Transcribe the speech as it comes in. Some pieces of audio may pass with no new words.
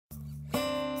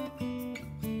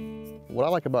What I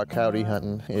like about coyote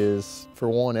hunting is, for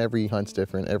one, every hunt's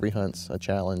different. Every hunt's a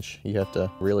challenge. You have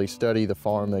to really study the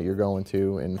farm that you're going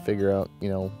to and figure out,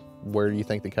 where you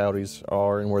think the coyotes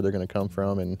are and where they're going to come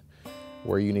from and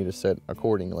where you need to set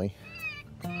accordingly.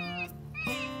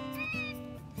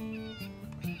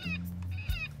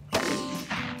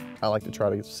 I like to try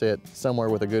to sit somewhere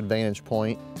with a good vantage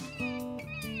point.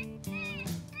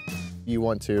 You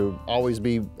want to always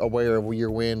be aware of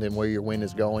your wind and where your wind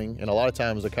is going. And a lot of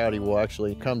times a coyote will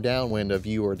actually come downwind of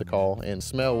you or the call and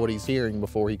smell what he's hearing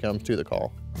before he comes to the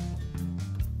call.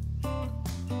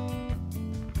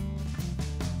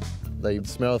 They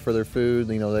smell for their food,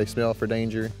 they smell for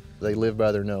danger. They live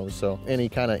by their nose. So any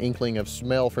kind of inkling of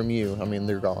smell from you,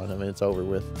 they're gone. It's over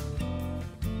with.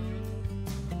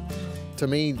 To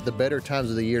me, the better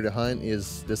times of the year to hunt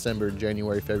is December,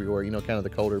 January, February, kind of the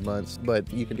colder months. But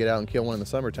you can get out and kill one in the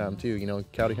summertime too.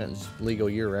 Coyote hunting's legal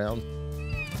year round.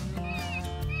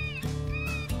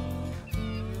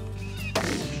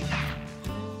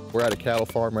 We're at a cattle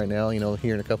farm right now.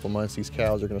 Here in a couple months, these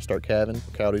cows are going to start calving.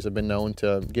 Coyotes have been known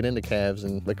to get into calves,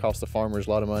 and they cost the farmers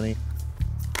a lot of money.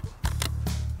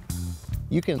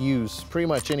 You can use pretty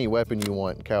much any weapon you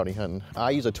want coyote hunting.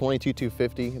 I use a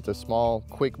 22-250. It's a small,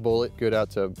 quick bullet, good out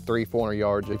to 300-400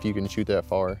 yards if you can shoot that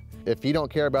far. If you don't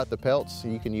care about the pelts,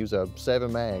 you can use a 7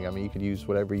 mag. You could use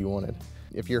whatever you wanted.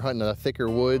 If you're hunting a thicker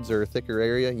woods or a thicker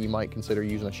area, you might consider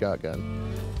using a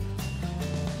shotgun.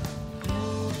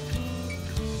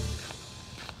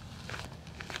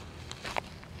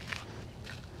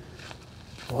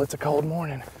 Well, it's a cold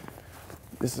morning.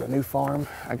 This is a new farm.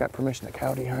 I got permission to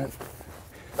coyote hunt.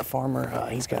 The farmer,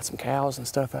 he's got some cows and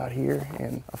stuff out here,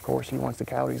 and of course he wants the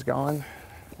coyotes gone.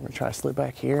 We're gonna try to slip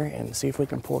back here and see if we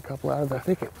can pull a couple out of the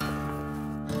thicket.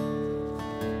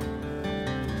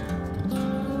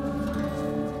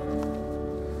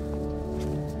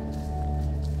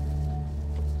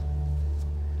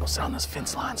 We'll sit on this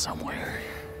fence line somewhere.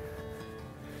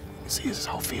 You can see this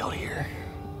whole field here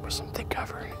with some thick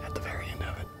cover at the very end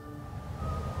of it.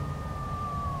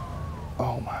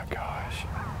 Oh my gosh.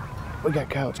 We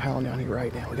got coyotes howling down here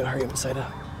right now. We gotta hurry up and set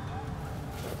up.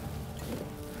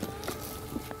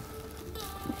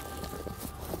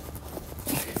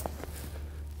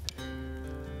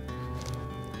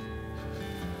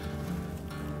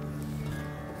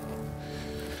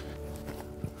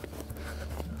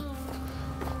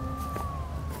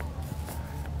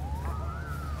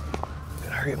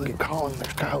 Gotta hurry up and get calling.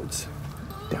 There's coyotes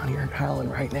down here howling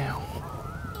right now.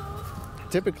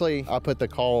 Typically, I put the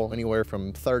call anywhere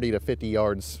from 30 to 50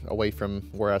 yards away from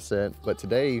where I sit, but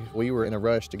today we were in a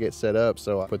rush to get set up,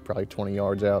 so I put probably 20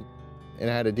 yards out. And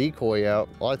I had a decoy out.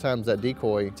 A lot of times that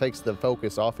decoy takes the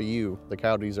focus off of you. The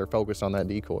coyotes are focused on that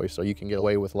decoy, so you can get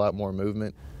away with a lot more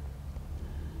movement.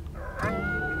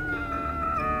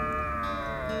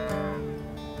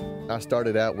 I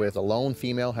started out with a lone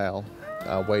female howl.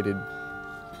 I waited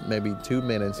maybe 2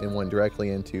 minutes and went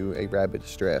directly into a rabid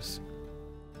distress.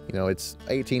 It's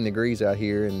 18 degrees out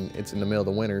here and it's in the middle of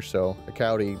the winter, so a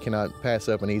coyote cannot pass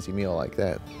up an easy meal like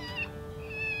that.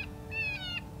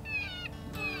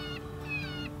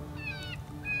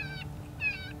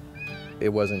 It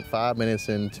wasn't 5 minutes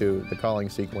into the calling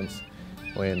sequence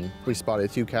when we spotted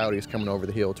 2 coyotes coming over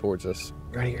the hill towards us.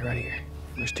 Right here, right here.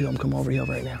 There's 2 of them coming over the hill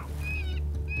right now.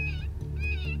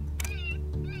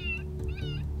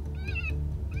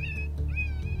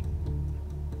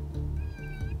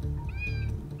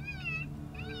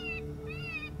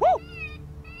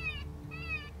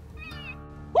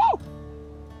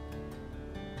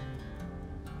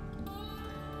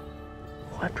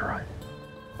 Left or right?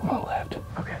 I'm on the left.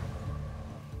 Okay.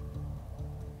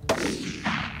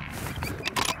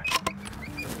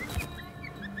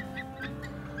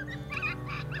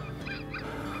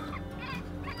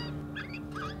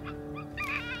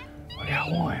 We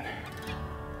got one.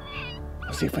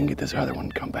 Let's see if we can get this other one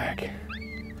to come back.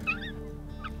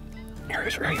 Here it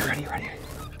is, right here, right here, right here.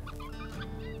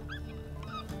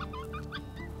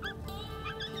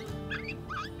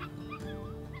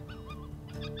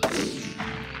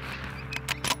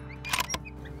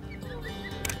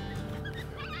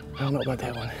 I don't know about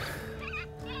that one.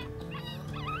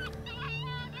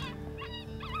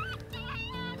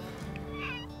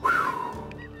 Whew.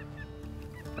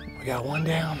 We got one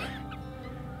down.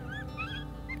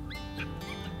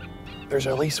 There's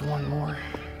at least one more.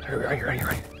 Right here, right here, right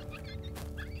here.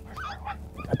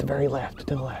 At the very left,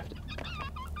 to the left.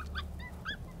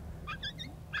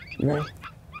 You ready?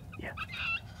 Yeah.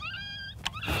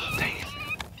 Dang it.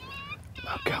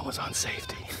 My gun was on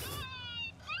safety.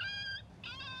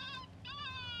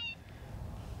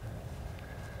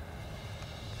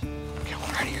 Come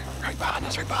on, right here, right behind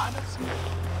us, right behind us.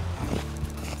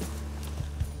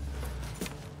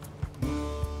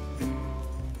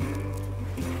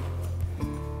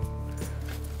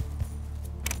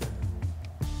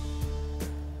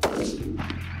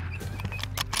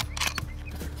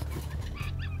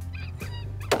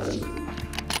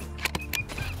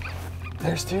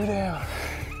 There's 2 down.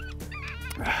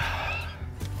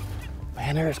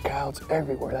 Man, there's coyotes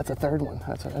everywhere. That's a 3rd one.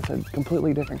 That's a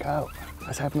completely different coyote. I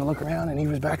just happened to look around and he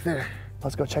was back there.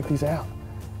 Let's go check these out.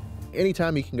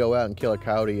 Anytime you can go out and kill a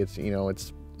coyote, it's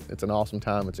an awesome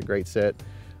time. It's a great set.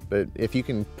 But if you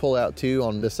can pull out 2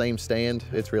 on the same stand,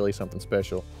 it's really something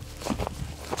special.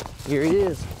 Here he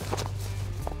is.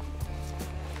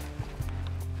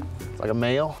 It's like a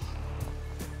male.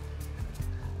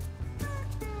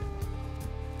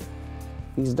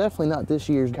 He's definitely not this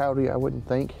year's coyote, I wouldn't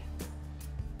think.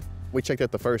 We checked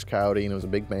out the first coyote and it was a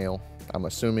big male. I'm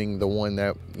assuming the one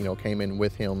that, came in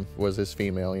with him was his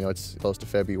female. It's close to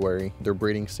February. Their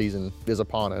breeding season is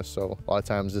upon us, so a lot of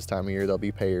times this time of year they'll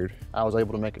be paired. I was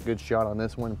able to make a good shot on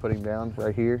this one and put him down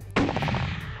right here.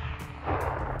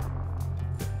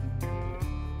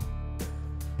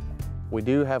 We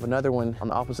do have another one on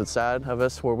the opposite side of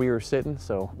us where we were sitting,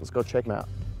 so let's go check him out.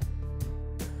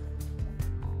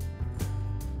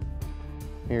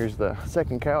 Here's the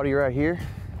second coyote right here.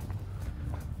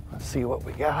 Let's see what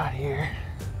we got here.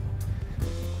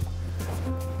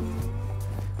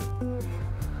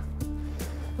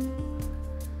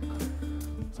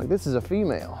 It's like this is a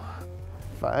female.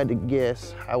 If I had to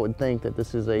guess, I would think that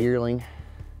this is a yearling.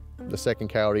 The second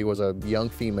coyote was a young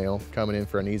female coming in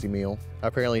for an easy meal.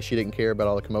 Apparently she didn't care about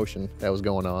all the commotion that was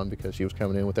going on because she was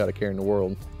coming in without a care in the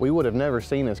world. We would have never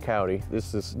seen this coyote.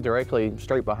 This is directly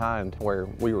straight behind where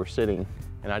we were sitting.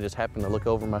 And I just happened to look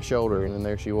over my shoulder and then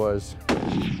there she was.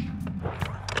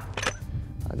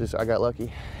 I got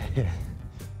lucky.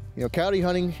 Coyote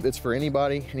hunting, it's for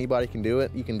anybody. Anybody can do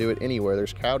it. You can do it anywhere.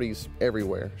 There's coyotes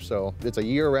everywhere. So it's a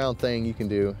year-round thing you can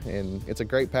do. And it's a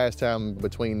great pastime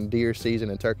between deer season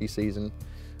and turkey season.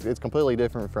 It's completely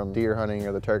different from deer hunting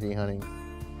or the turkey hunting.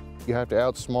 You have to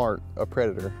outsmart a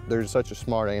predator. They're such a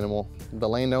smart animal. The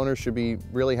landowners should be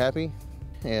really happy,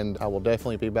 and I will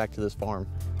definitely be back to this farm.